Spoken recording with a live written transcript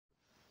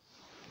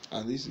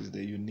And this is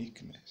the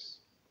uniqueness.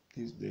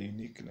 This is the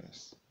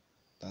uniqueness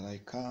that I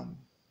come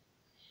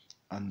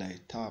and I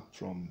tap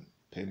from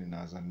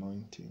Penina's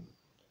anointing.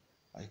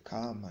 I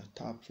come, I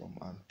tap from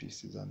Aunt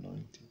Peace's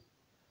anointing.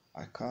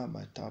 I come,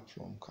 I tap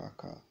from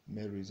Kaka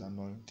Mary's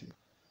anointing.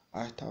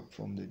 I tap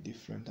from the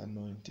different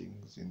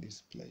anointings in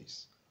this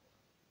place.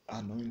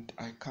 I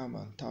come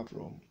and tap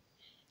from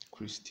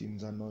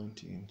Christine's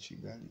anointing in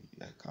Chigali.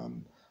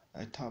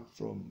 I tap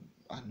from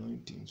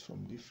anointings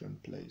from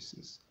different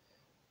places.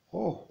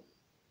 Oh,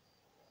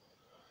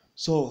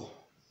 so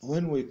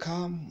when we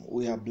come,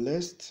 we are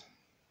blessed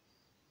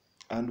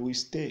and we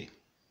stay.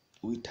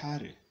 We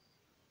tarry.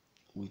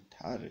 We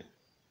tarry.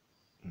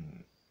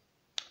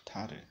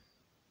 Tarry.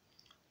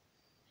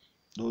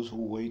 Those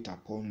who wait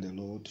upon the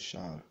Lord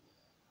shall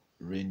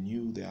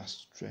renew their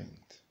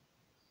strength.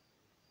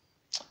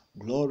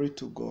 Glory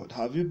to God.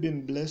 Have you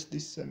been blessed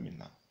this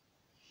seminar?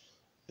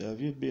 Have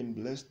you been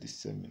blessed this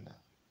seminar?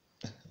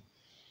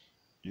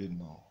 You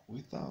know, we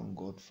thank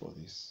God for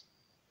this.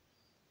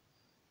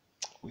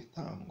 We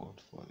thank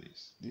God for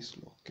this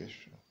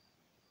location.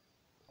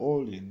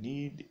 All you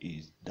need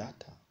is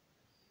data.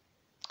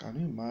 Can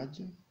you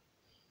imagine?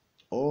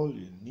 All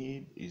you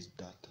need is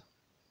data.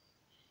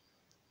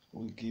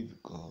 We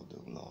give God the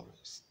glory.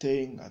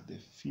 Staying at the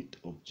feet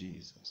of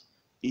Jesus.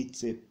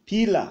 It's a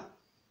pillar.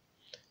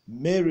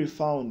 Mary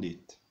found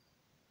it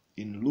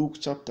in Luke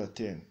chapter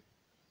 10,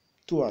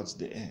 towards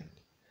the end.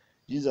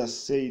 Jesus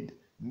said,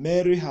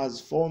 Mary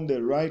has found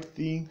the right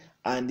thing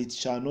and it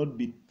shall not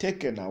be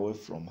taken away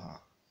from her.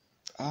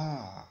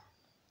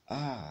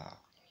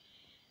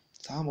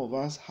 Some of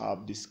us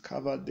have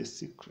discovered the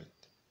secret.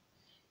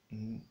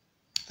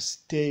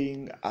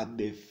 Staying at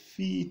the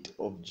feet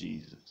of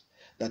Jesus.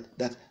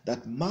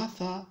 That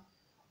Martha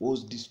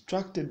was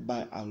distracted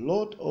by a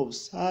lot of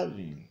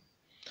serving,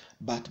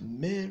 but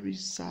Mary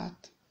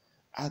sat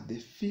at the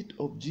feet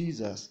of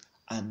Jesus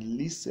and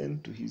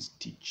listened to his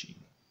teaching.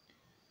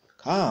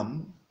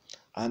 Come,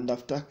 and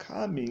after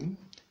coming,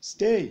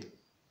 stay.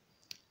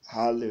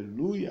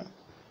 Hallelujah.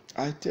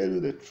 I tell you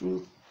the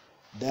truth,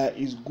 there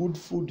is good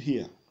food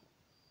here.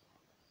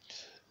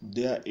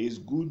 There is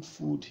good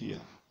food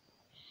here.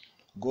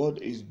 God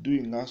is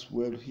doing us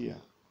well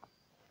here.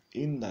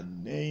 In the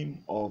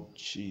name of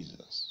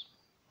Jesus.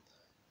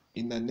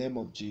 In the name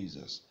of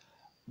Jesus.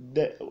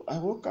 I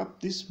woke up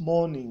this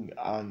morning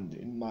and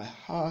in my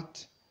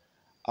heart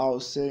I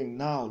was saying,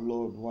 now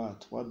Lord,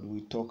 what do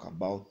we talk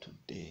about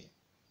today?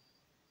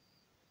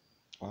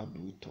 What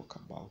do we talk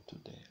about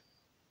today?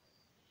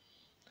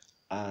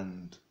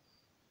 And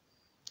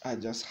I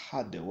just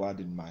heard the word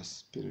in my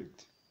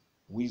spirit.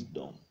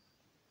 Wisdom.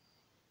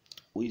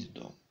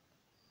 Wisdom.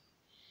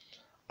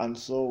 And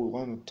so we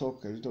want to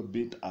talk a little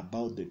bit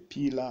about the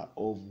pillar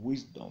of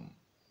wisdom.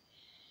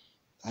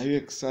 Are you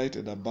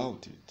excited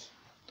about it?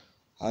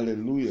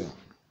 Hallelujah.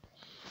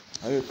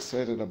 Are you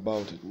excited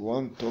about it? We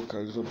want to talk a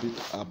little bit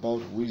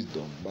about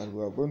wisdom, but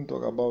we are going to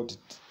talk about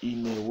it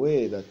in a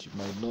way that you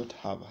might not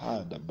have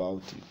heard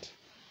about it.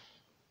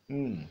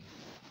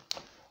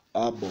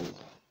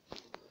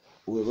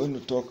 We're going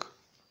to talk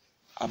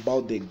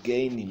about the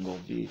gaining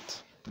of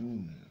it.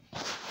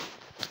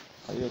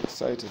 Are you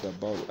excited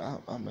about it?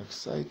 I'm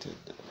excited.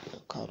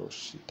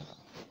 Karoshita.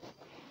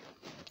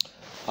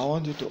 I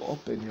want you to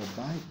open your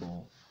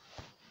Bible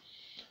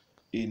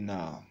in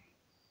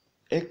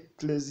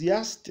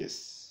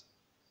Ecclesiastes.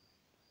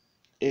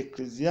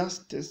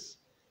 Ecclesiastes,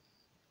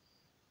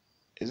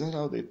 is that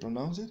how they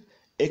pronounce it?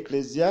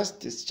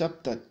 Ecclesiastes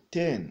chapter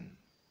 10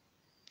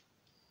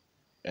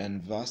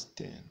 and verse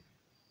 10.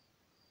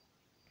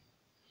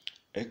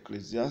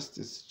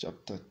 Ecclesiastes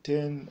chapter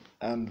 10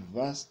 and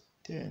verse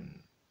 10.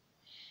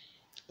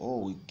 Oh,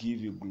 we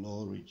give you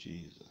glory,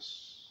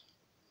 Jesus.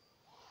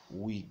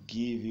 We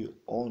give you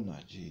honor,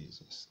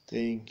 Jesus.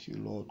 Thank you,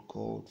 Lord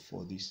God,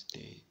 for this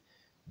day.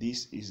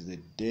 This is the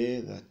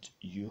day that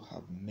you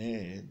have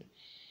made.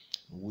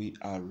 We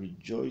are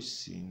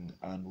rejoicing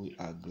and we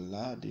are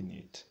glad in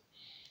it.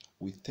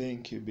 We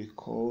thank you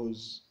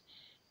because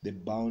the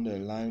boundary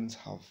lines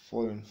have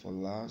fallen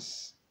for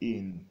us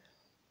in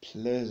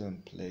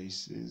pleasant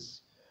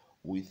places.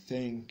 We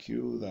thank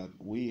you that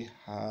we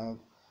have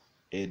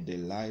a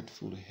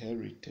delightful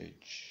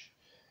heritage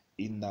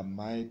in the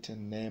mighty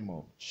name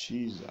of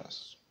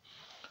Jesus.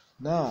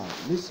 Now,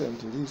 listen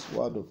to this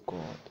word of God.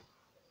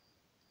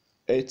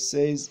 It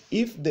says,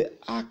 if the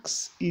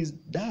axe is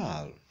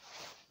dull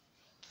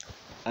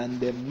and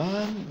the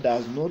man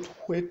does not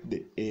whet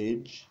the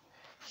edge,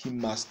 he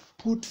must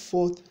put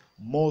forth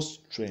more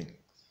strength,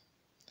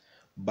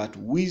 but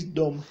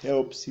wisdom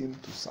helps him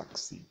to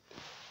succeed.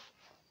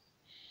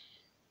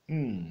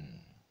 You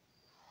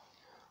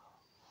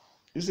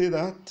see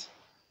that?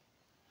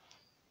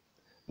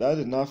 That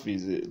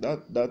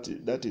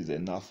is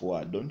enough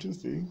word, don't you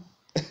think?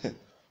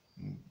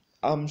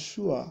 I'm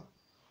sure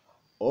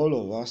all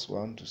of us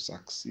want to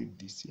succeed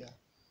this year.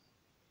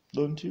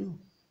 Don't you?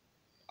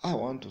 I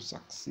want to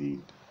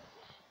succeed.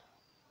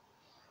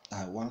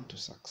 I want to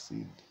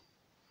succeed.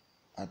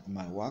 At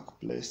my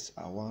workplace,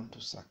 I want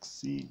to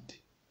succeed.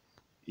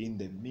 in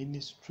the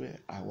ministry.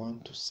 I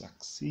want to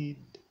succeed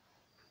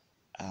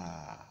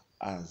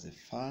as a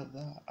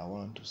father. I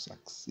want to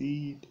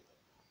succeed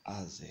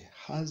as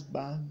a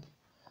husband.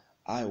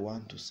 I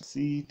want to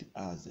succeed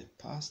as a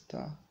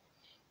pastor.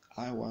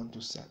 I want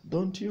to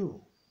don't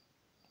you?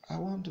 I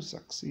want to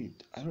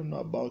succeed. I don't know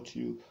about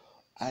you.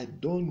 I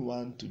don't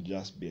want to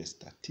just be a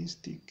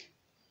statistic.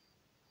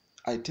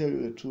 I tell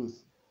you the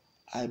truth.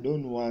 I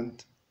don't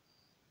want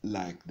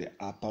like the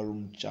upper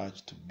room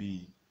church to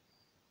be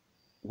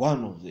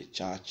one of the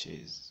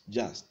churches,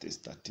 just a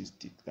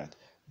statistic that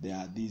there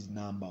are this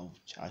number of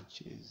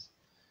churches.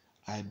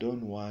 I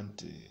don't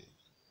want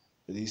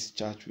this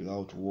church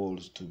without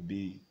walls to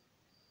be,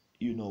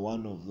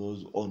 one of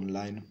those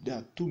online. There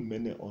are too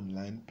many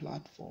online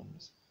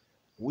platforms.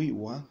 We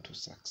want to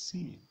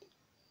succeed.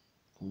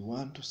 We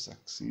want to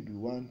succeed. We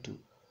want to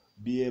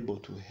be able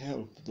to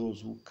help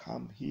those who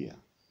come here.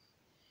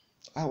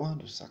 I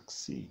want to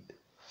succeed.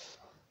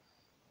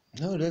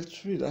 No,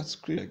 let's read that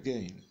scripture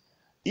again.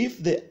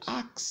 If the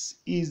axe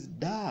is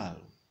dull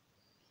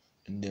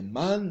and the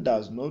man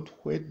does not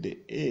whet the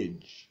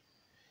edge,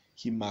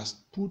 he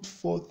must put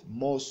forth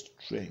more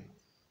strength.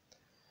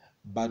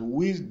 But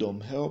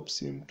wisdom helps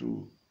him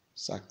to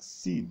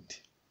succeed.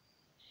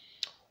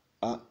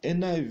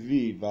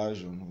 NIV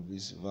version of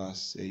this verse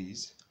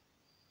says,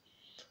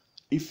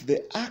 if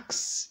the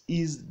axe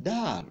is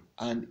dull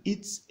and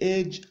its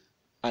edge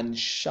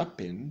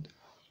unsharpened,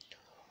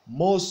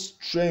 more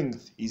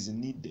strength is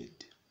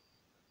needed.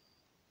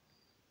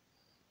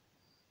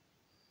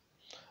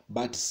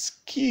 But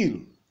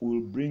skill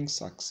will bring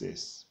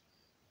success.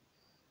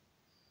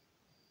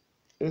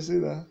 You see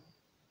that?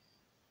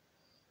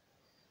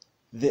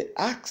 The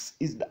axe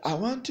is, I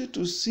want you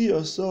to see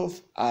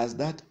yourself as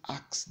that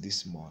axe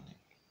this morning.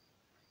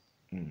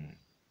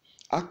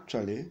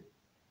 Actually,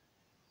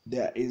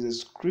 there is a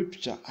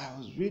scripture, I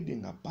was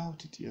reading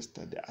about it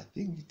yesterday. I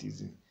think it is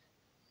in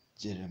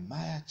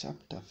Jeremiah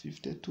chapter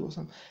 52 or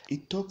something.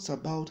 It talks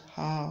about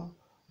how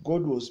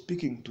God was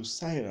speaking to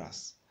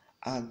Cyrus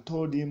and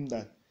told him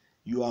that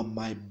you are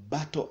my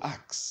battle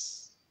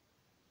axe.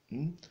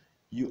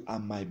 You are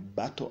my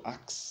battle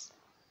axe.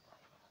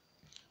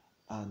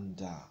 And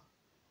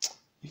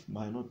if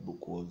my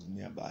notebook was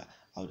nearby,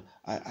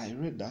 I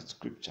read that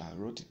scripture, I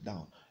wrote it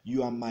down.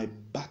 You are my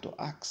battle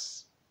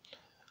axe.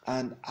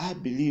 And I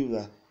believe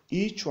that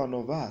each one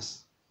of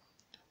us,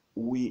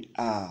 we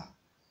are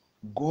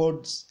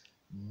God's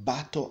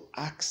battle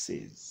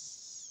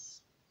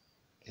axes.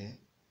 Okay?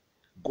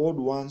 God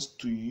wants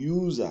to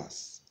use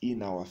us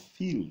in our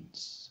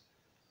fields.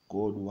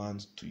 God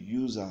wants to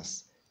use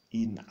us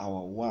in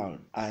our world.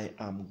 I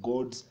am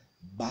God's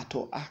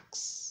battle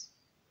axe.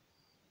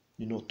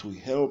 To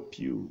help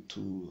you,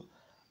 to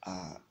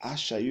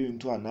usher you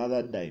into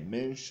another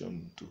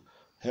dimension, to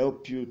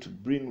help you, to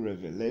bring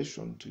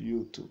revelation to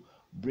you, to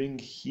bring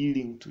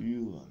healing to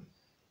you,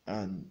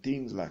 and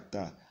things like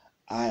that.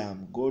 I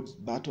am God's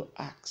battle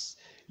axe.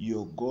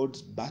 You're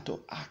God's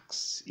battle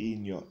axe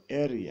in your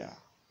area.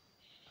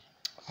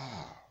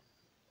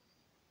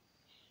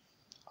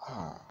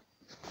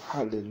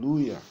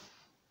 Hallelujah.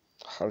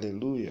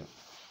 Hallelujah.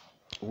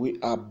 We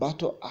are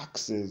battle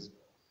axes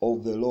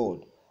of the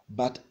Lord.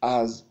 But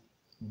as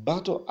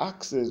battle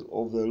axes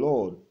of the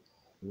Lord,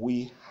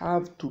 we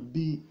have to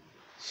be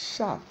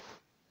sharp.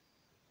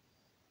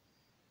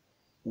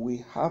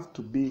 We have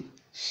to be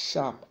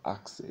sharp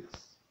axes.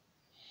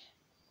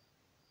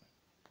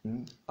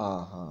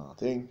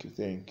 Thank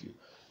you.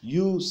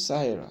 You,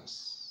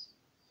 Cyrus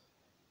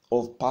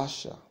of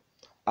Persia,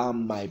 are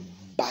my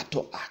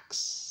battle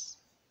axe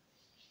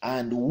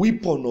and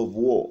weapon of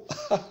war.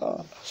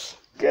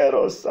 Can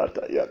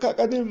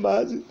you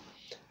imagine?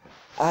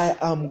 I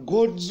am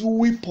God's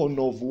weapon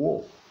of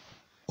war.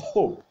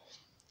 Oh,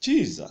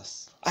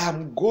 Jesus. I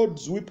am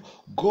God's weapon.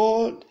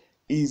 God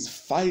is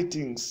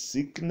fighting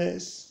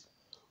sickness.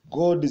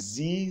 God is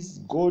disease.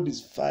 God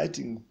is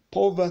fighting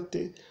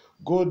poverty.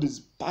 God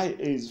is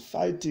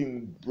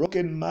fighting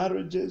broken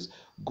marriages.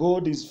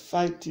 God is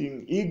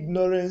fighting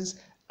ignorance.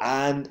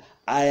 And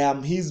I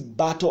am his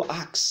battle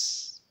axe.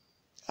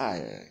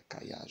 I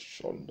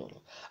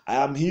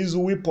am his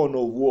weapon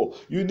of war.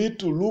 You need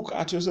to look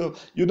at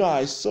yourself.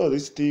 I saw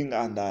this thing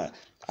and I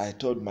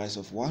told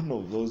myself, one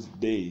of those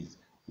days,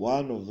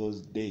 I'll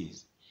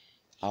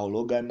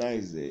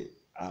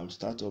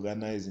start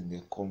organizing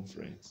a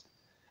conference.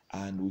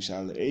 And we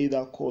shall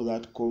either call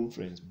that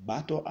conference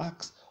battle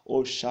axe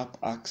or sharp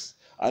axe.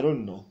 I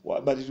don't know,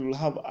 but it will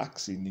have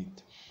axe in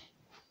it.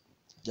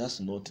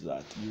 Just note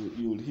that.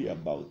 You will hear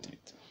about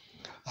it.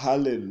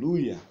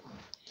 Hallelujah.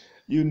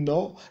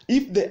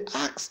 If the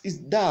axe is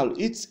dull,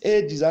 its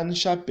edge is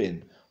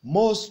unsharpened,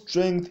 more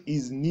strength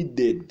is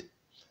needed,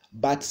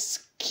 but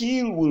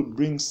skill will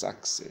bring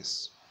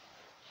success.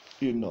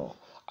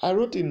 I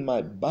wrote in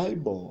my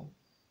Bible,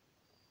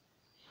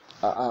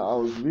 I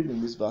was reading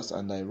this verse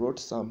and I wrote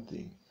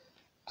something.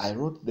 I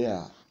wrote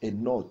there a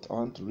note. I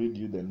want to read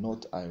you the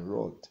note I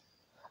wrote.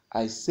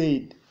 I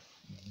said,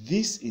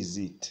 this is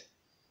it.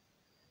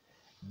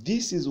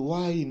 This is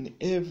why in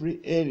every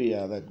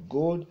area that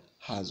God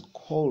has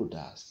called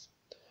us,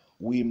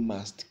 we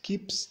must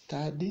keep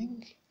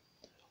studying,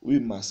 we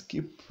must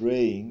keep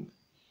praying,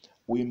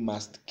 we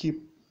must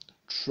keep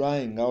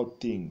trying out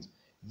things.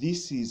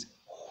 This is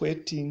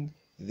whetting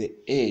the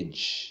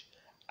edge.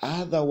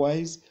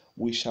 Otherwise,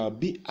 we shall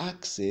be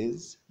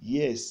axes,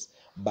 yes,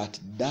 but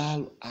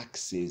dull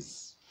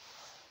axes.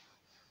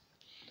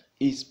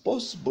 It's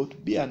possible to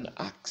be an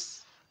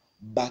axe,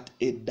 but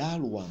a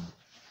dull one.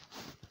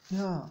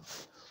 Yeah.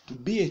 To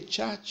be a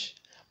church,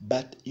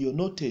 but you're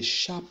not a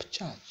sharp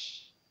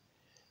church.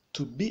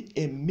 To be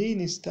a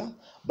minister,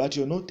 but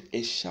you're not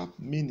a sharp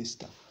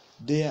minister.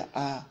 There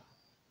are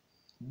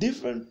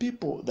different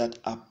people that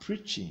are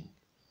preaching,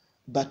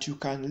 but you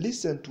can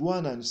listen to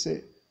one and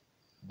say,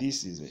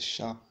 this is a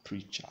sharp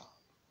preacher.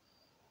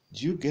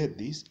 Do you get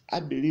this?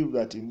 I believe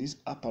that in this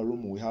upper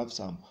room we have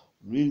some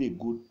really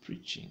good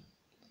preaching,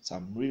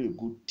 some really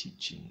good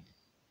teaching.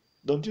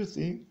 Don't you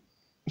think?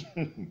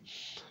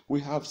 We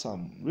have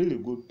some really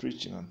good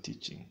preaching and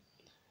teaching.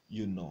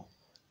 You know,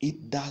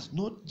 it does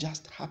not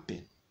just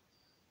happen.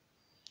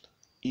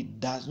 It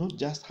does not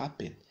just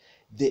happen.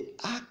 The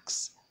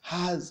axe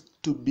has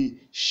to be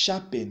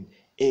sharpened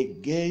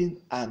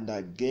again and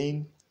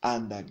again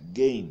and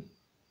again.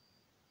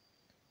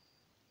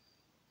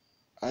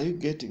 Are you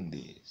getting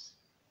this?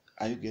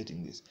 Are you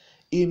getting this?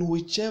 In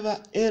whichever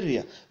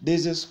area,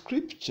 there's a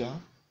scripture,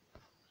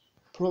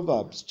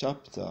 Proverbs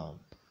chapter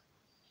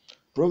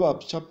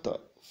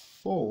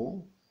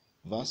 4,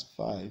 verse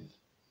 5.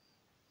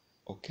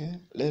 Okay,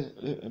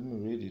 let me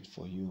read it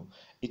for you.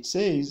 It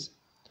says,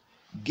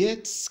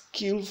 get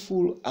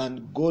skillful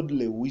and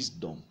godly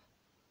wisdom.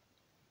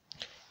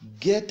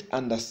 Get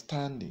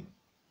understanding.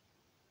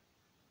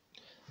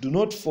 Do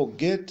not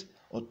forget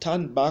or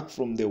turn back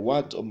from the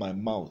words of my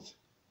mouth.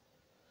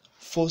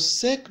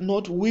 Forsake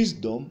not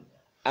wisdom,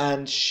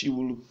 and she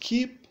will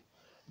keep,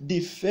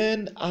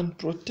 defend, and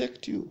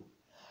protect you.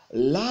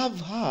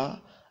 Love her,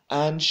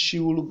 and she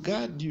will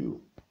guard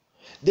you.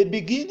 The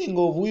beginning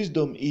of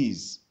wisdom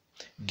is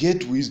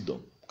get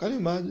wisdom. Can you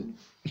imagine?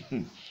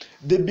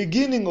 The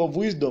beginning of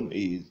wisdom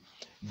is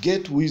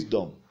get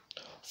wisdom.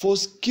 For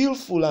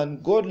skillful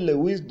and godly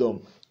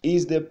wisdom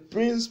is the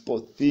principal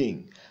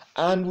thing.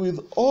 And with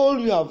all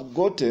you have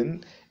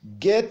gotten,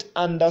 get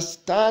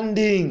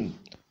understanding.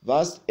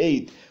 Verse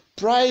 8.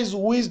 Prize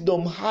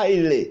wisdom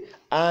highly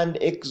and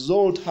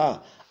exalt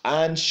her,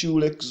 and she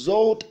will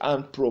exalt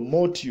and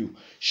promote you.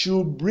 She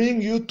will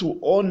bring you to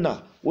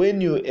honor when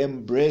you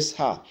embrace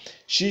her.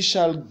 She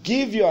shall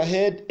give your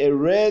head a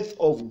wreath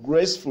of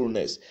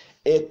gracefulness,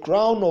 a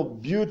crown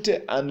of beauty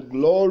and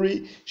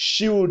glory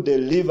she will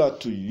deliver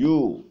to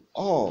you.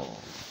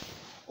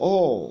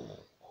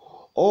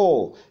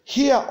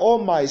 Hear, O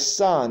my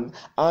son,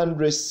 and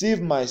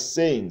receive my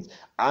sayings,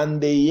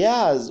 and the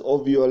years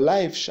of your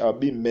life shall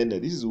be many.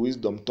 This is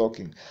wisdom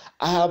talking.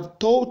 I have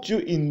taught you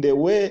in the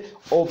way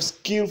of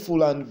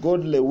skillful and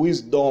godly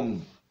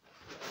wisdom,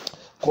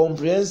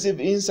 comprehensive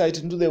insight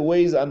into the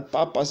ways and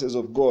purposes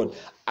of God.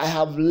 I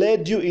have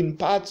led you in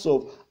paths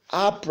of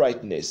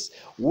uprightness.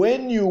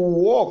 When you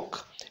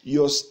walk,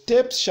 your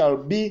steps shall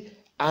be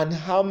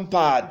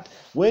unhampered.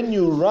 When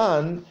you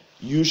run,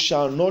 you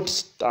shall not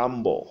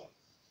stumble.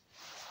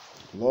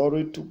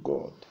 Glory to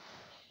God.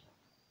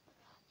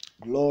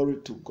 Glory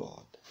to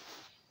God.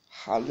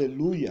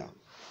 Hallelujah.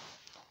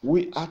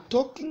 We are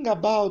talking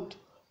about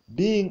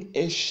being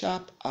a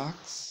sharp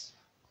axe.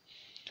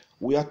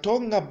 We are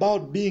talking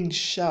about being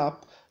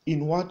sharp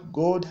in what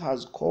God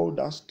has called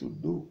us to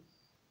do.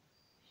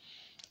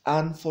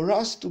 And for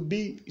us to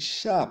be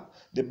sharp,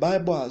 the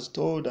Bible has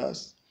told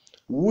us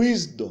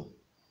wisdom.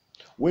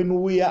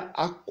 When we are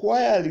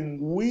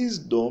acquiring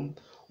wisdom,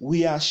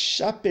 we are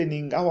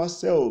sharpening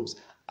ourselves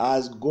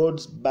as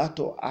God's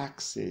battle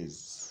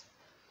axes.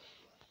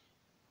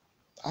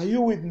 Are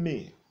you with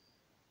me?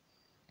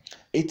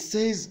 It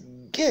says,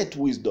 get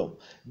wisdom.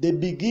 The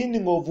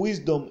beginning of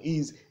wisdom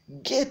is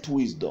get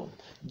wisdom.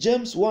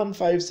 James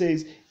 1:5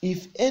 says,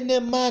 if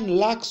any man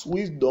lacks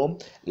wisdom,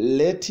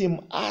 let him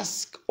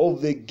ask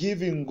of the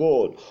giving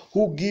God,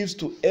 who gives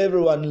to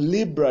everyone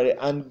liberally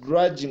and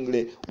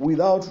grudgingly,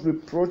 without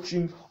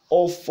reproaching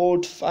or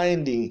fault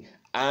finding,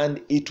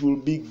 and it will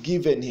be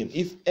given him.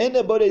 If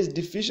anybody is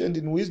deficient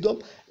in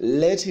wisdom,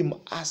 let him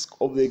ask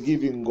of the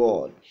giving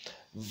God.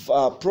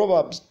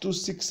 Proverbs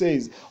 2:6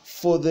 says,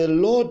 for the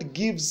Lord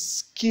gives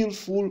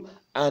skillful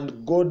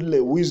and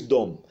godly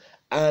wisdom,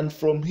 and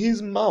from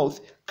his mouth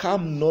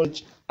come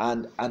knowledge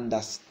and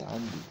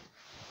understanding.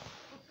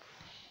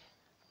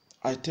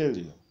 I tell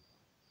you,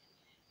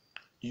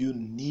 you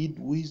need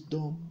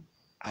wisdom.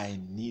 I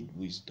need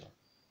wisdom.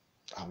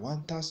 I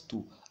want us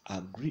to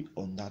agree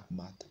on that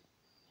matter.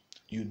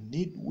 You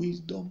need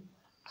wisdom.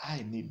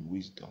 I need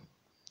wisdom.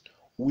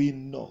 We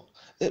know.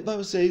 The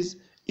Bible says,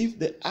 if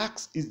the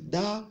axe is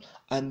dull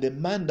and the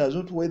man does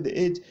not wear the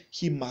edge,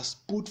 he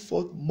must put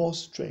forth more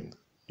strength.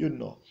 You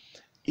know,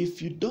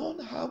 if you don't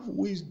have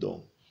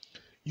wisdom,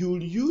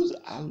 you'll use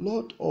a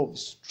lot of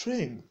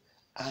strength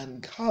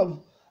and have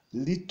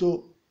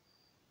little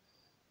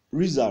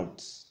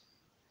results.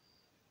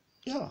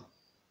 Yeah,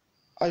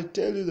 I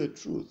tell you the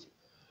truth,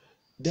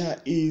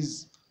 there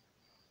is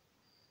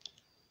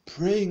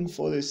praying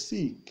for the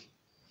sick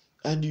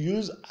and you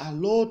use a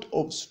lot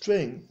of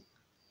strength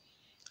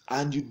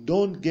and you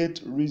don't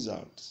get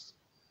results.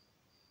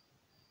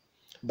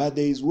 But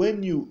there is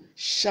when you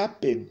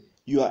sharpen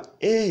your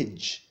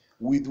edge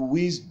with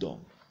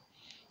wisdom.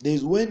 There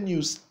is when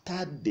you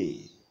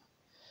study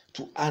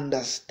to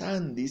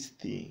understand this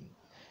thing.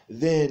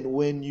 Then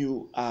when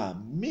you are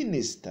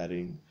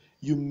ministering,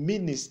 you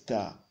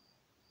minister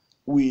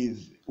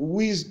with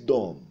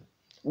wisdom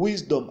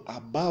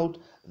about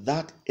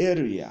that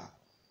area.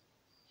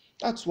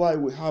 That's why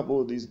we have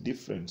all these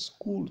different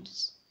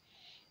schools.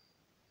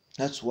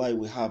 That's why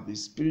we have the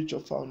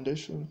spiritual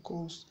foundation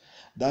course.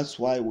 That's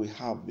why we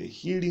have the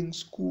healing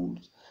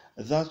schools.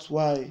 That's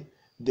why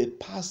the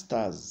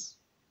pastors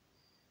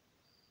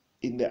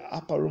in the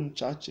upper room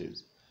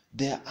churches,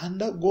 they are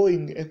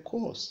undergoing a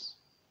course.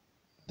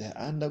 They're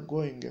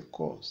undergoing a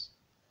course.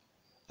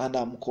 And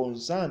I'm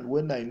concerned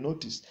when I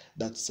notice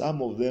that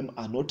some of them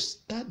are not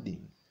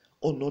studying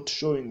or not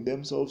showing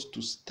themselves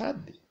to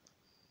study.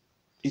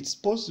 It's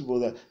possible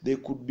that they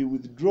could be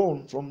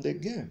withdrawn from the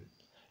game.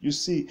 You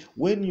see,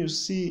 when you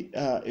see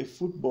a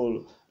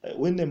football,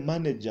 when a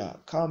manager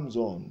comes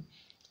on,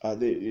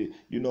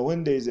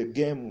 when there is a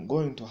game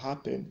going to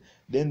happen,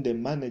 then the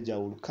manager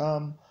will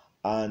come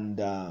and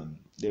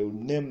they will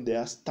name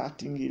their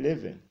starting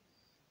 11.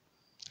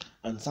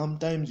 And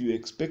sometimes you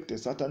expect a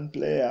certain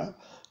player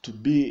to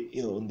be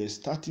on the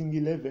starting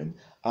 11,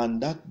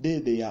 and that day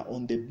they are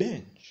on the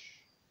bench.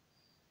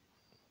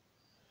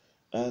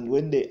 And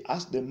when they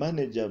ask the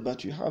manager,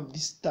 but you have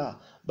this star,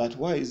 but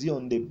why is he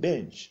on the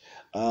bench?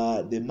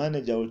 The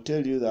manager will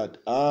tell you that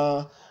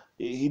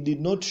he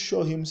did not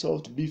show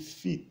himself to be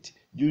fit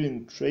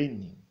during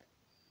training.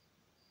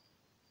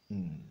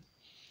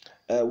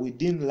 We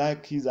didn't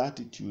like his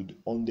attitude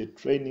on the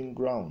training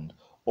ground,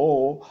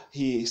 or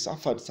he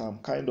suffered some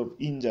kind of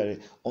injury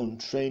on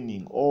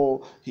training,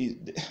 or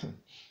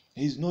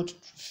he's not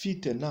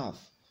fit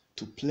enough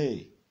to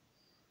play.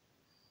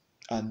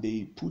 And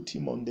they put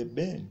him on the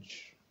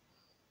bench.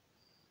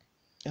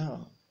 Yeah.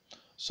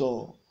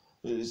 So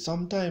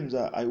sometimes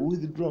I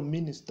withdraw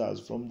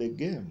ministers from the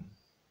game.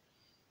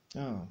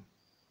 Yeah.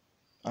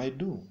 I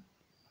do.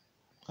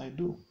 I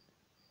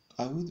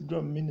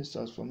withdraw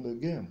ministers from the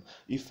game.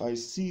 If I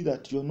see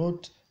that you're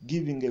not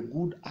giving a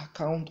good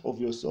account of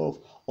yourself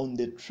on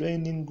the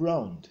training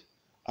ground,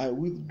 I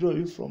withdraw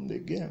you from the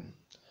game.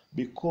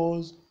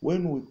 Because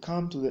when we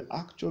come to the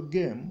actual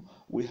game,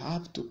 we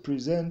have to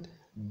present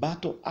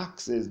battle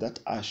axes that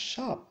are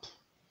sharp.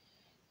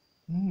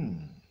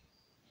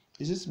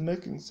 Is this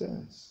making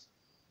sense?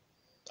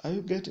 Are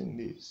you getting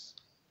this?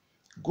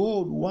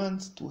 God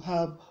wants to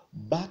have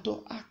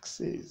battle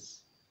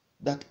axes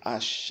that are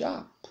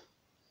sharp.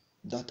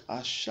 That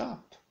are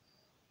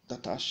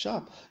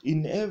sharp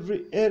in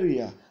every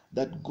area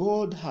that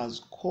God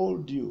has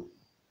called you.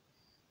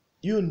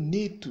 You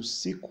need to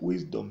seek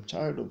wisdom,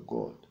 child of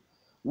God.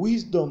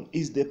 Wisdom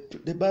is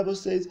the Bible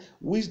says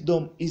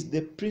wisdom is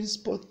the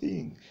principal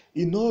thing.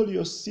 In all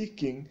your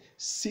seeking,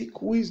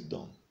 seek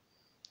wisdom.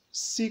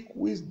 Seek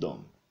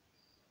wisdom.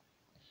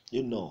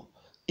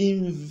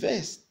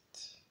 Invest.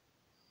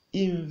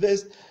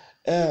 There's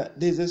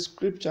a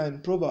scripture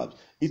in Proverbs.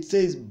 It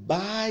says,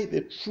 buy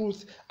the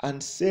truth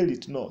and sell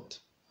it not.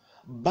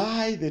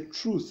 Buy the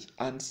truth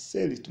and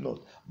sell it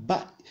not.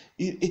 But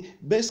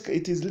basically,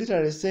 it is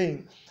literally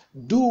saying,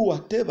 do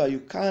whatever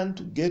you can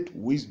to get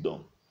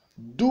wisdom.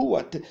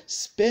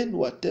 Spend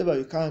whatever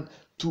you can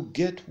to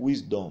get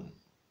wisdom.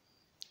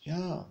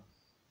 Yeah.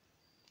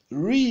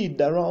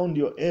 Read around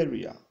your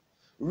area.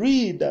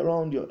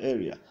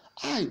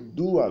 I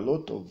do a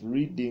lot of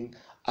reading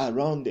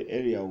around the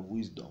area of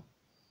wisdom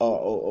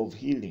or of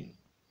healing.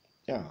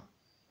 Yeah.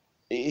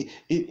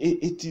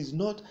 It is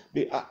not.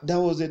 There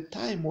was a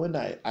time when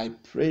I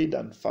prayed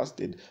and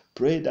fasted,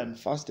 40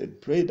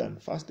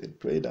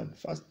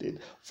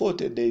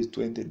 days,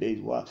 20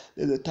 days. Wow.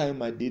 There's a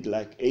time I did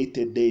like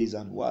 80 days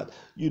and what?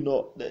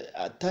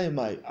 A time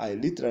I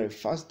literally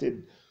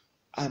fasted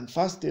and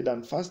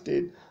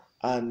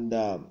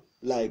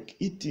like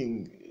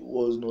eating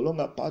was no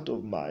longer part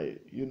of my,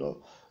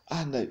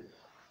 and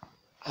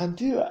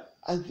until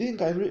I think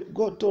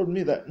God told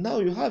me that now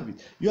you have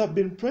it. You have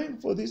been praying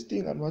for this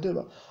thing and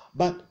whatever.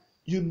 But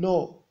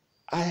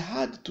I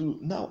had to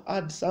now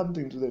add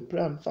something to the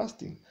prayer and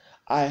fasting.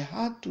 I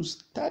had to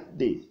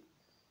study.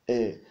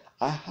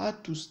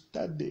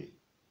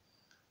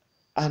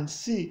 And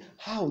see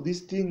how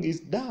this thing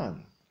is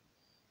done.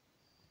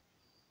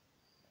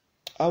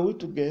 Are we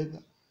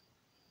together?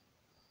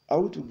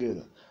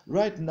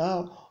 Right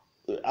now,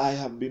 I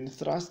have been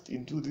thrust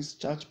into this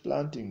church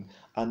planting,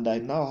 and I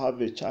now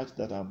have a church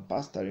that I'm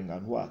pastoring,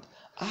 and what?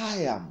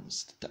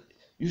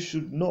 You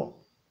should know.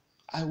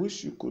 I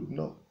wish you could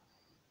know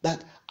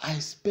that I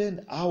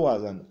spend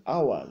hours and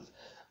hours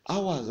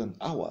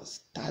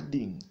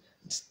studying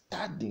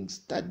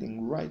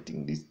studying,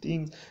 writing these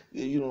things,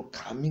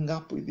 coming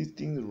up with these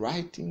things,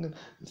 writing,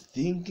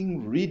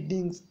 thinking,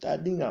 reading,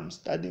 studying. I'm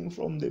studying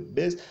from the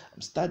best.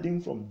 I'm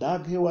studying from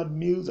Doug Hayward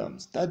Mills. I'm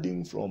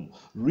studying from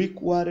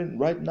Rick Warren.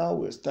 Right now,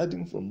 we're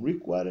studying from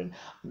Rick Warren.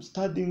 I'm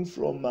studying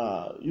from,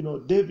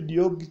 David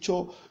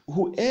Yogicho.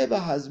 Whoever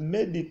has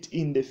made it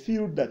in the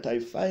field that I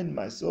find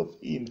myself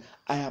in,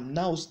 I am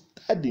now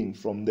studying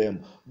from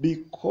them,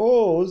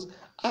 because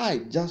I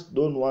just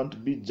don't want to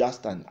be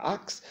just an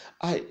axe.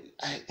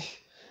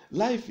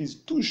 Life is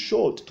too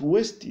short to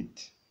waste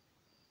it.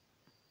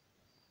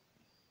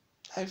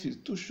 Life is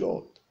too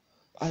short.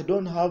 I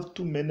don't have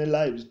too many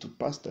lives to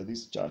pastor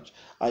this church.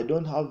 I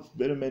don't have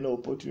very many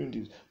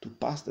opportunities to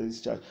pastor this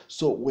church.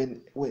 So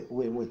when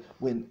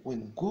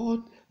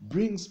God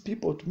brings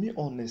people to me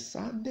on a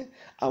Sunday,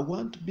 I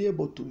want to be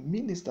able to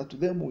minister to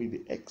them with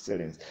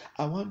excellence.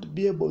 I want to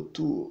be able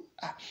to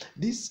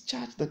this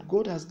church that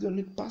God has given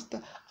me,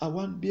 pastor, I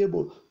want to be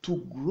able to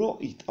grow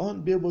it. I want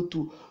to be able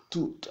to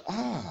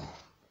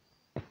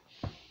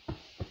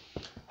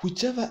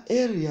whichever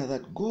area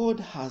that God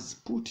has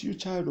put you,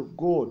 child of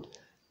God,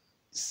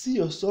 see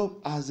yourself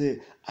as a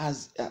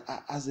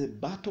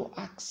battle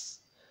axe.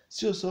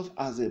 See yourself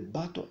as a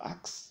battle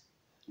axe.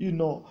 You're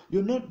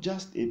not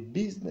just a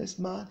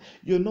businessman.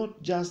 You're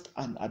not just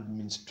an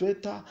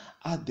administrator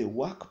at the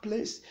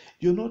workplace.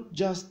 You're not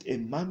just a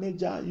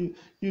manager.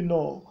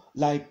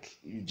 Like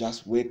you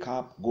just wake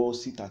up, go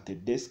sit at a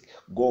desk,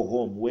 go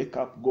home, wake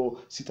up, go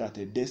sit at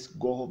a desk,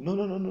 go home.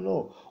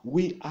 No.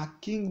 We are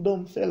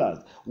kingdom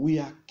fellas. We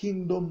are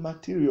kingdom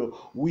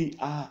material. We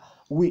are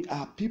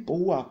people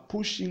who are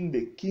pushing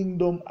the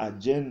kingdom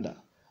agenda.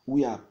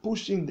 We are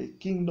pushing the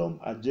kingdom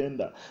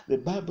agenda. The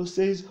Bible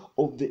says,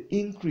 of the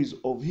increase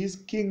of his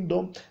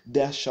kingdom,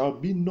 there shall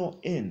be no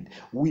end.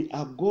 We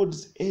are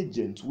God's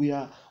agents. We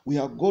are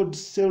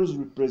God's sales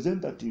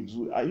representatives.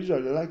 I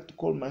usually like to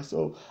call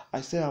myself,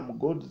 I say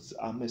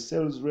I'm a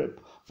sales rep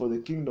for the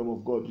kingdom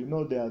of God.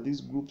 There are these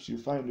groups you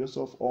find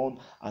yourself on,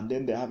 and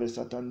then they have a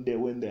certain day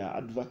when they are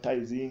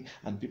advertising,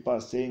 and people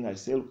are saying, I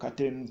sell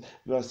curtains,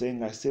 people are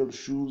saying, I sell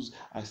shoes,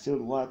 I sell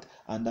what,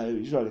 and I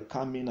usually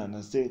come in and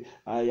I say,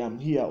 I am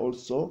here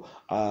also.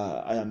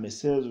 I am a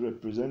sales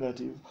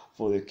representative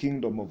for the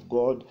kingdom of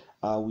God.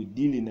 We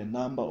deal in a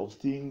number of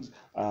things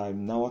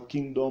in our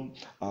kingdom.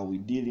 We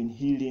deal in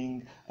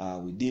healing.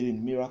 We deal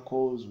in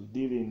miracles. We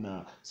deal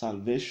in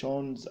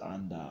salvations.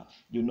 And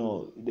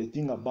the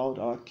thing about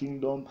our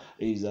kingdom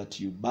is that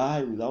you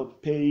buy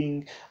without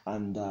paying.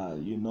 And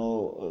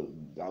our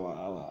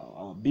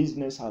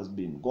business has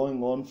been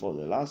going on for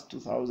the last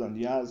 2,000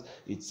 years.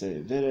 It's a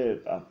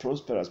very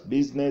prosperous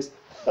business.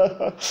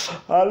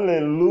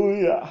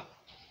 Hallelujah.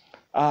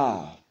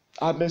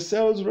 I'm a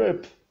sales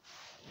rep.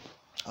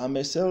 I'm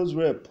a sales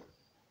rep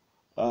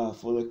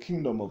for the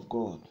kingdom of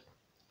God.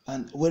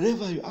 And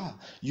wherever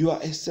you are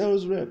a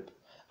sales rep.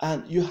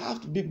 And you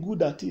have to be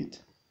good at it.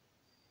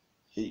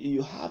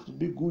 You have to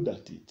be good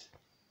at it.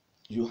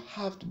 You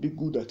have to be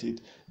good at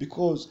it,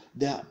 because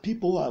there are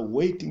people who are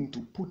waiting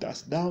to put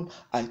us down.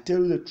 I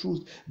tell you the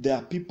truth. There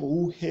are people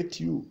who hate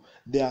you.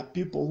 There are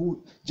people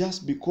who,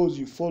 just because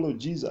you follow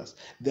Jesus,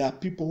 there are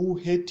people who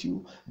hate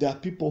you. There are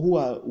people who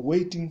are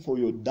waiting for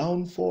your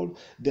downfall.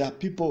 There are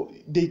people,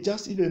 they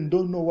just even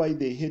don't know why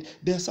they hate.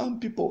 There are some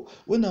people,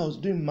 when I was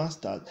doing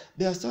masters,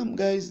 there are some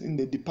guys in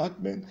the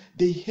department,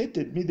 they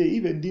hated me. They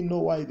even didn't know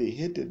why they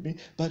hated me.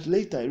 But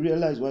later I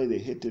realized why they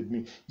hated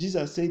me.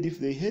 Jesus said, if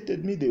they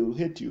hated me, they will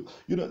hate you.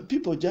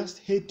 People just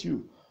hate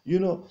you.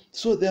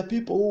 So there are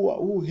people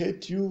who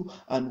hate you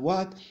and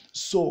what.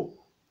 So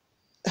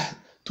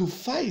to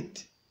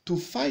fight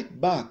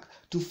back,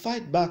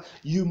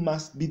 you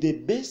must be the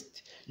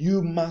best.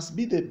 You must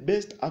be the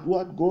best at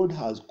what God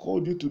has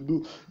called you to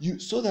do.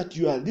 So that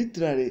you are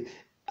literally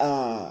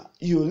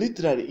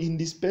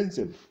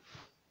indispensable.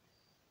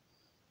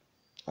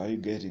 Are you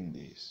getting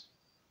this?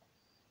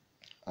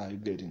 Are you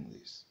getting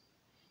this?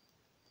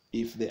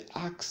 If the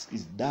axe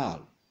is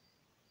dull,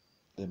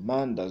 the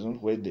man does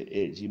not weigh the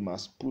edge. He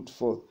must put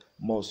forth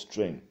more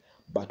strength.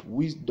 But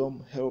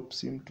wisdom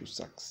helps him to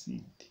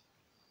succeed.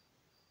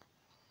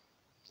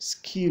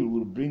 Skill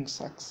will bring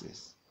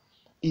success.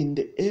 In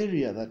the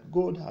area that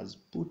God has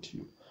put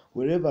you,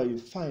 wherever you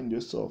find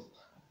yourself,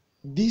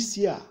 this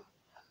year,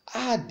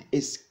 add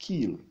a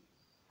skill.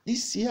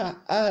 This year,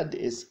 add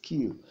a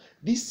skill.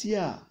 This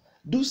year,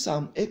 do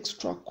some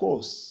extra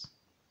course.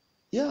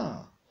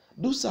 Yeah,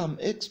 do some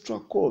extra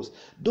course.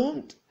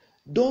 Don't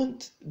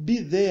be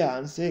there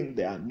and saying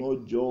there are no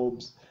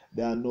jobs.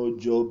 There are no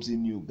jobs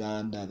in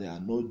Uganda. There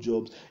are no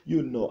jobs,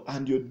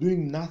 and you're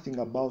doing nothing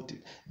about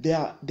it. There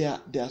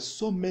are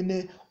so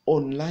many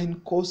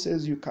online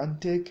courses you can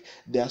take.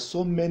 There are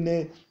so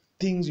many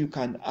things you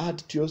can add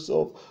to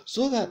yourself,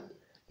 so that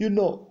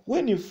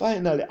when you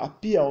finally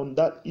appear on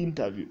that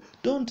interview,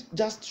 don't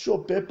just show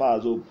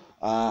papers of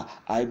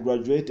I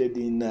graduated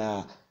in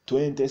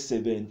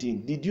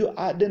 2017. Did you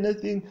add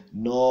anything?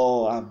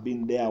 No, I've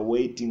been there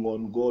waiting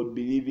on God,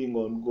 believing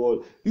on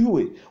God.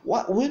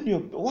 What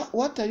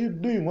are you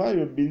doing while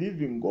you're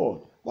believing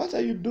God? What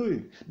are you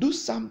doing? Do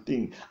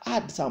something.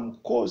 Add some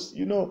course.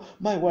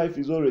 My wife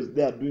is always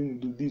there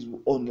doing this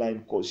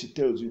online course. She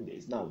tells you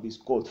there's now this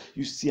course.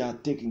 You see her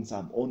taking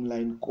some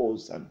online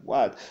course and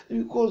what?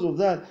 Because of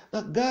that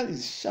girl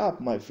is sharp,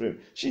 my friend.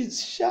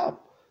 She's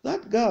sharp.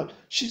 That girl,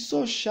 she's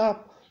so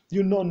sharp.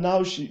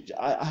 Now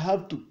I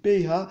have to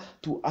pay her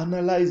to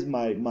analyze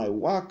my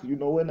work,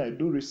 when I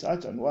do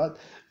research and what.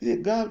 The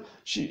girl,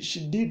 she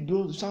did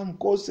some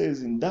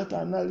courses in data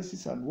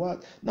analysis and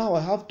what. Now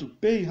I have to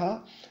pay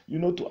her,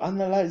 to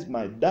analyze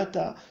my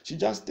data. She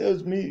just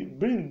tells me,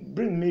 bring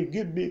me,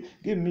 give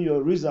me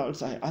your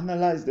results. I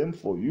analyze them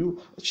for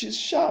you. She's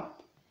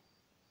sharp.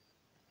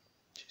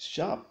 She's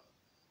sharp.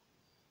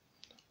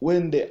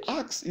 When the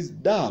axe is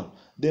down,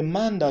 the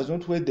man does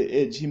not weigh the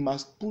edge. He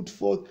must put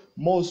forth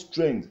more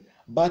strength.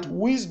 But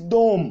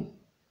wisdom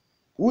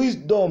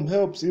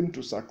helps him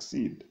to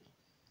succeed.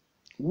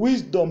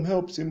 Wisdom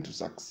helps him to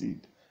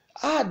succeed.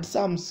 Add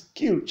some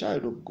skill,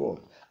 child of God.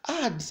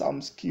 Add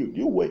some skill.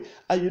 You wait.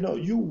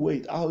 You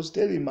wait. I was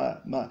telling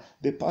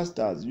the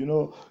pastors, we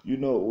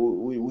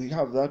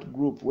have that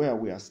group where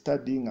we are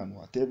studying and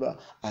whatever,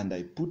 and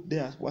I put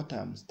there what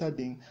I'm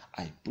studying.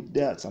 I put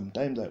there.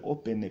 Sometimes I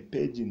open a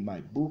page in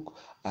my book.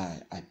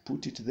 I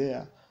put it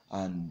there,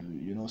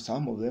 and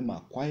some of them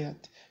are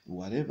quiet,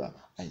 whatever.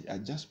 I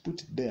just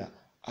put it there.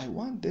 I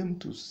want them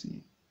to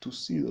see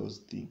those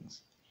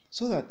things,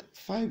 so that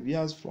 5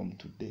 years from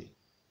today,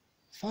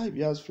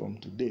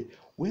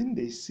 when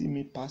they see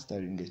me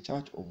pastoring a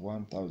church of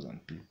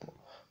 1,000 people,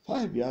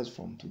 5 years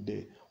from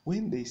today,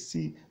 when they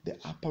see the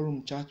upper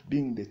room church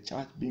being the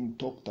church being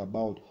talked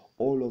about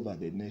all over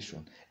the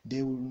nation,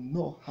 they will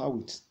know how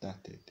it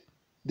started.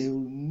 They will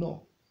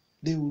know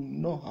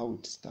how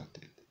it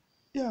started.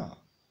 Yeah,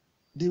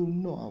 they will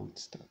know how it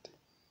started.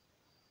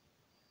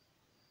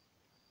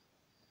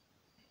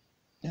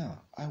 Yeah,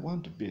 I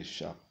want to be a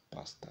sharp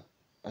pastor.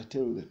 I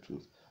tell you the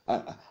truth.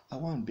 I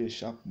want to be a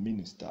sharp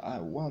minister. I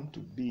want to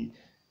be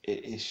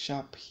a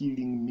sharp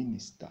healing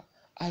minister.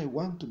 I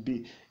want to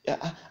be,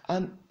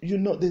 and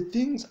the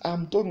things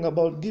I'm talking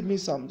about, give me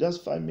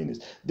just 5 minutes.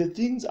 The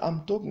things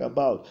I'm talking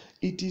about,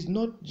 it is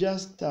not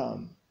just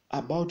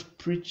about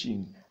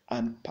preaching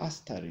and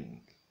pastoring.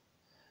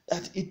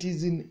 That it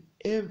is in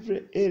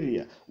every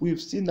area.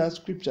 We've seen that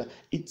scripture.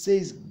 It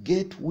says,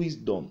 get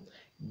wisdom,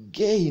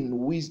 gain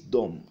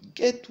wisdom,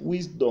 get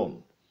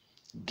wisdom,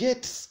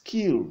 get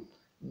skill.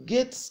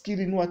 Get skill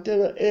in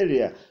whatever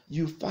area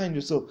you find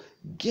yourself.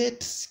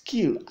 Get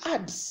skill.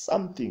 Add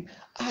something.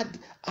 Add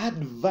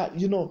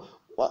value.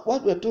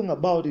 What we're talking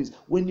about is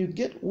when you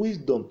get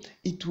wisdom,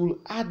 it will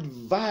add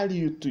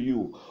value to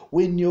you.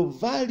 When your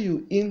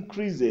value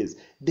increases,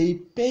 they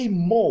pay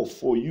more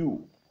for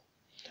you.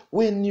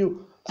 When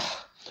you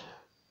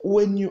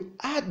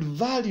add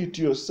value to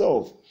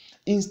yourself,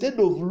 instead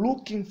of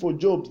looking for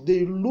jobs,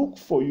 they look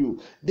for you.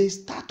 They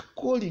start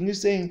calling you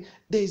saying,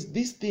 there's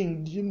this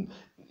thing,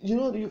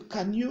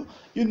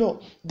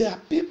 there are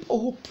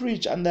people who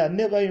preach and they are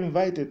never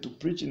invited to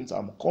preach in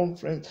some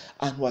conference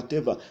and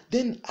whatever.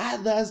 Then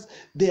others,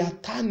 they are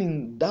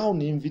turning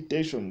down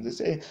invitations. They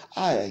say,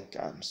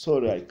 I'm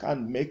sorry, I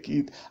can't make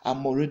it.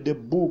 I'm already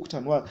booked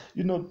and what.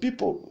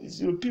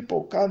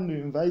 People come to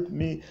invite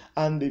me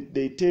and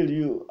they tell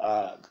you,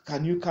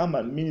 can you come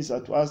and minister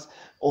to us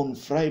on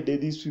Friday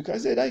this week? I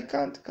said, I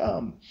can't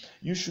come.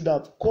 You should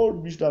have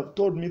called me, you should have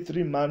told me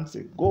 3 months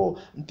ago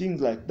and things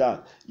like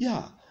that.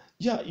 Yeah,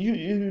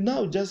 you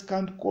now just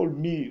can't call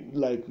me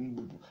like,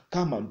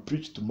 come and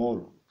preach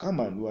tomorrow, come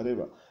and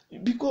whatever.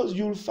 Because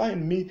you'll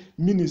find me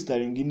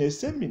ministering in a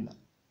seminar.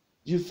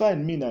 You'll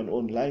find me in an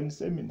online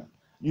seminar.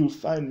 You'll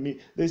find me,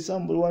 there's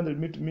somebody who wanted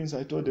me to minister.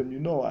 I told them, you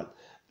know what,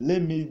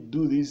 let me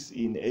do this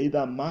in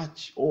either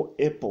March or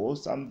April or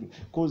something.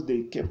 Because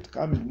they kept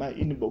coming in my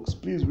inbox,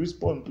 please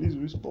respond. If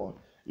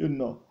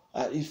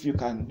you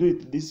can do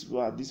it this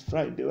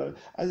Friday.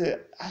 I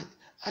said,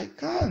 I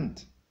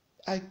can't.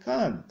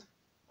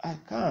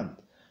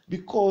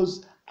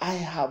 Because I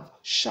have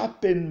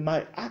sharpened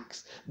my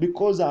axe.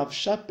 Because I've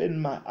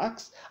sharpened my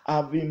axe,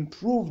 I've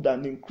improved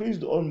and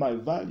increased on my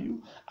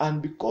value.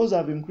 And because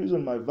I've increased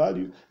on my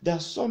value, there are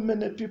so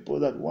many people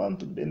that want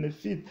to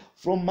benefit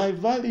from my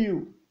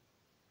value.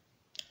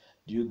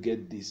 Do you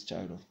get this,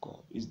 child of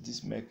God? Is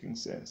this making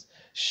sense?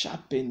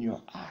 Sharpen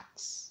your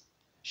axe.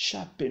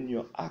 Sharpen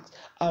your axe.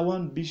 I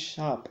want to be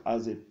sharp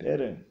as a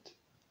parent.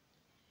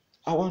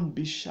 I want to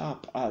be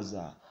sharp as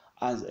a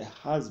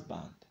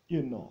husband.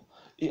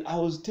 I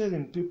was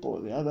telling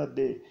people the other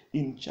day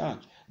in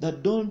church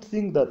that don't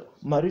think that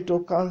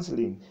marital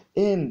counseling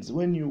ends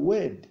when you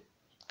wed.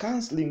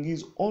 Counseling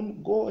is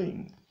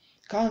ongoing.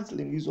 After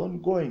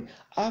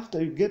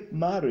you get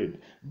married,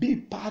 be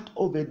part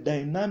of a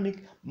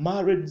dynamic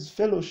marriage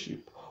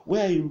fellowship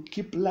where you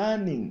keep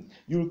learning.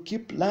 You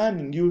keep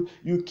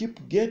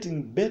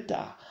getting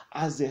better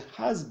as a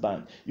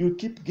husband. You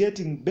keep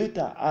getting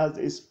better as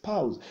a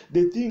spouse.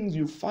 The things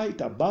you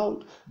fight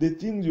about, the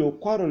things you're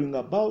quarreling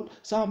about,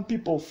 some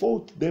people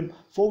fought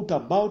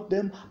about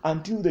them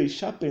until they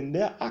sharpened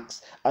their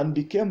axe and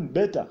became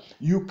better.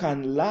 You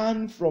can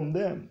learn from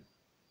them.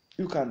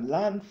 You can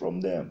learn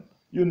from them.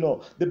 You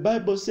know, the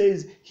Bible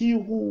says, he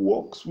who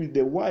walks with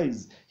the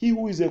wise, he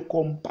who is a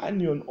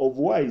companion of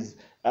wise,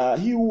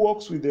 he who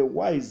walks with the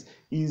wise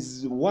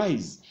is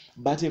wise,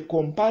 but a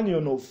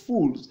companion of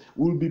fools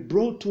will be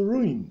brought to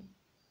ruin.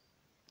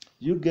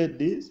 You get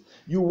this?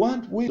 You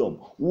want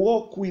wisdom?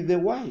 Walk with the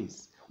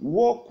wise.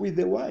 Walk with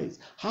the wise.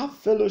 Have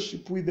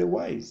fellowship with the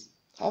wise.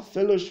 Have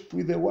fellowship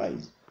with the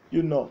wise.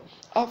 You know,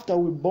 after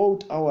we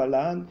bought our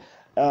land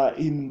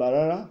in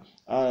Mbarara,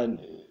 and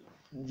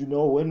you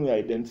know, when we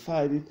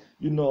identified it,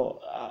 you know,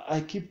 I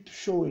keep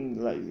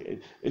showing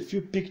like a few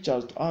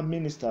pictures to our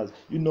ministers.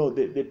 You know,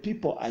 the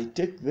people I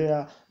take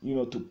there, you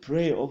know, to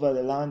pray over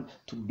the land,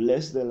 to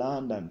bless the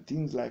land and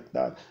things like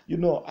that. You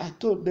know, I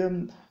told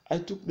them, I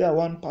took there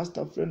one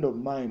pastor friend of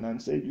mine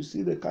and said, you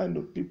see the kind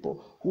of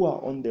people who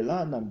are on the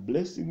land and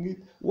blessing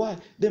it. Why?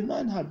 The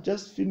man had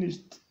just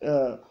finished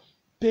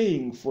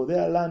paying for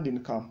their land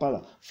in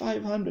Kampala,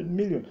 500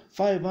 million,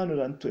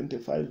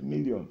 525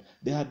 million.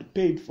 They had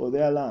paid for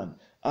their land.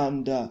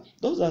 And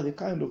those are the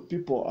kind of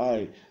people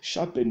I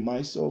sharpen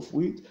myself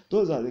with.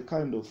 Those are the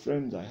kind of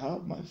friends I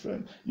have, my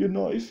friend. You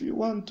know, if you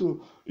want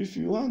to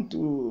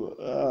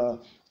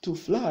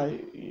fly,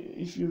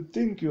 if you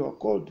think you are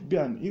called to be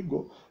an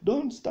eagle,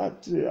 don't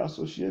start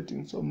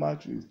associating so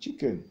much with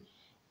chicken.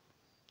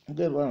 You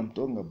get what I'm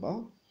talking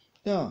about?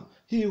 Yeah,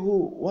 he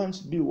who wants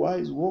to be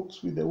wise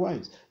walks with the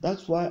wise.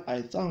 That's why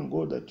I thank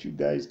God that you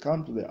guys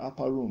come to the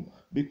upper room,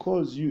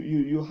 because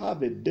you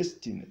have a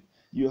destiny.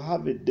 You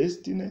have a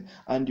destiny,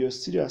 and you're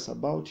serious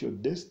about your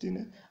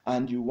destiny,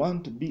 and you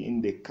want to be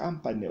in the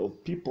company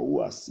of people who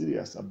are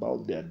serious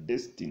about their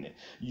destiny.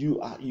 You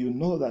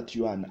know that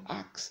you are an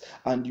axe,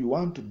 and you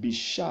want to be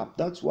sharp.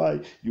 That's why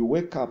you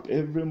wake up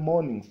every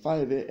morning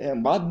 5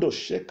 a.m. and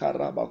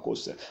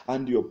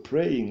you're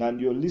praying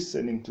and you're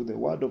listening to the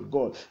word of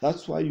God.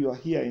 That's why you are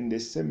here in the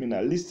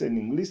seminar,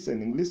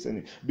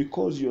 listening,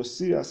 because you're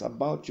serious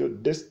about your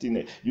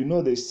destiny. You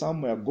know there's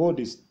somewhere God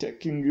is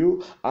taking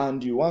you,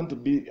 and you want to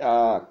be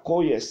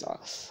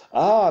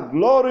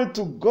glory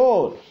to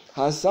God.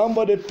 Has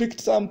somebody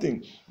picked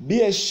something?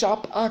 Be a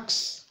sharp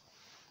axe.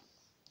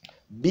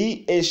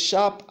 Be a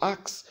sharp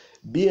axe.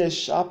 Be a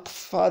sharp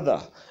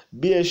father.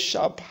 Be a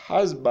sharp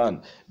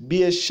husband.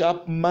 Be a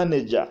sharp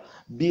manager.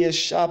 Be a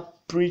sharp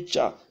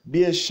preacher.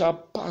 Be a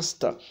sharp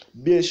pastor.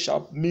 Be a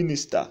sharp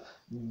minister.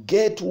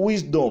 Get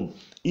wisdom.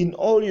 In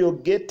all you're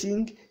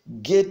getting,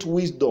 get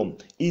wisdom.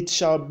 It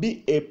shall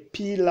be a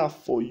pillar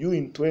for you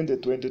in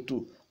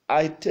 2022.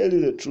 I tell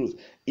you the truth.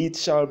 It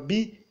shall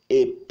be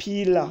a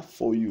pillar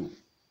for you.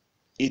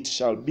 It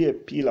shall be a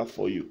pillar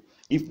for you.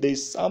 If there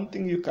is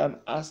something you can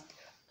ask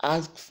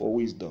for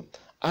wisdom.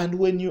 And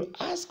when you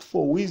ask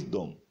for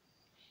wisdom,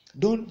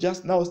 don't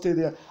just now stay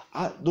there.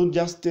 Don't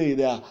just stay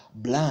there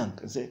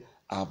blank and say,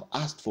 I've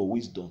asked for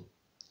wisdom.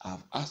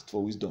 I've asked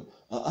for wisdom.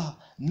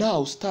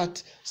 Now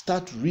start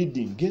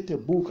reading. Get a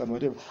book and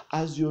whatever.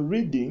 As you're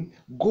reading,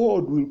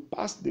 God will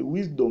pass the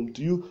wisdom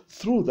to you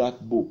through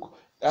that book.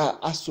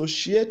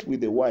 Associate with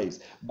the wise.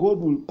 God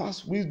will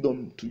pass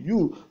wisdom to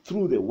you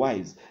through the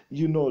wise.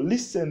 You know,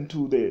 listen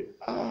to the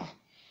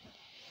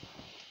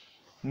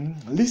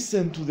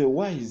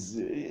wise.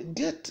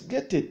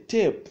 Get a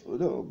tape.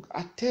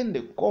 Attend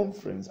the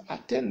conference.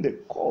 Attend the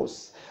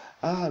course.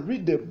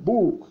 Read the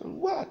book.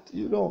 What?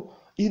 You know,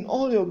 in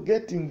all you're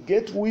getting,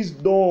 get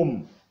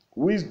wisdom.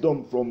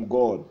 Wisdom from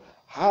God.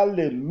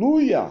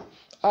 Hallelujah.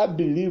 I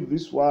believe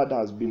this word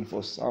has been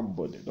for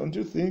somebody. Don't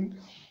you think?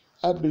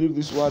 I believe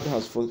this word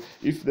has for.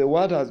 If the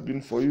word has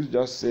been for you,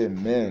 just say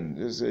amen.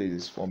 Just say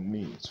it's for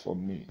me. It's for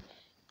me.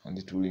 And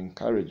it will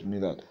encourage me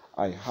that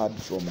I heard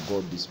from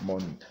God this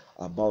morning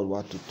about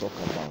what to talk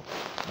about.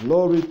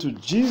 Glory to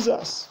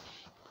Jesus.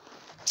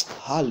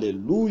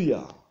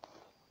 Hallelujah.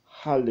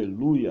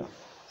 Hallelujah.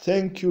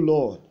 Thank you,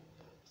 Lord.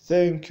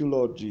 Thank you,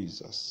 Lord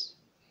Jesus.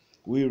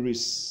 We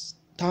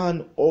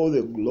return all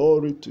the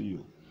glory to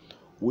you.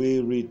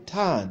 We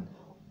return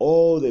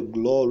all the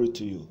glory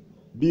to you.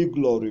 Be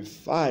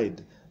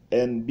glorified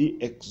and be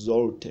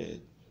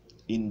exalted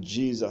in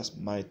Jesus'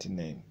 mighty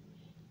name.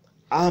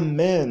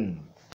 Amen.